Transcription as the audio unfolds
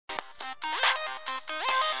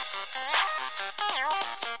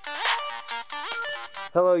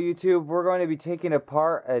Hello YouTube, we're going to be taking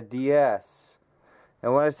apart a DS.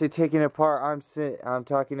 And when I say taking apart, I'm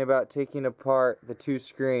talking about taking apart the two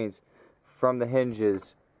screens from the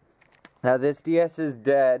hinges. Now this DS is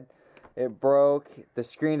dead. It broke, the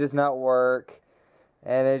screen does not work,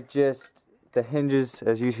 and the hinges,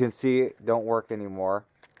 as you can see, don't work anymore.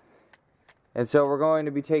 And so we're going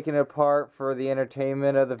to be taking it apart for the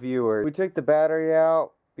entertainment of the viewers. We took the battery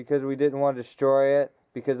out because we didn't want to destroy it,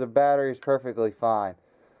 because the battery is perfectly fine.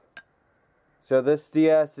 So this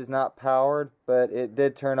DS is not powered, but it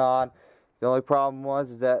did turn on. The only problem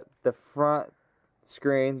was that the front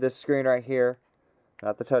screen, this screen right here,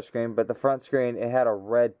 not the touch screen, but the front screen, it had a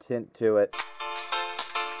red tint to it.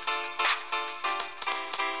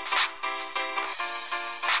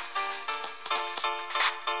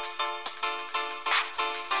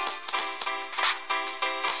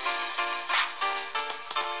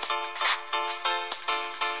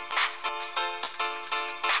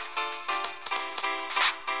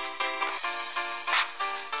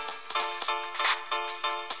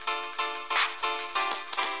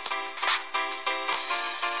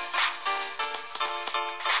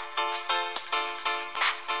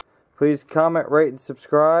 Please comment, rate, and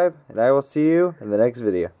subscribe, and I will see you in the next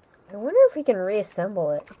video. I wonder if we can reassemble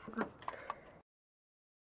it.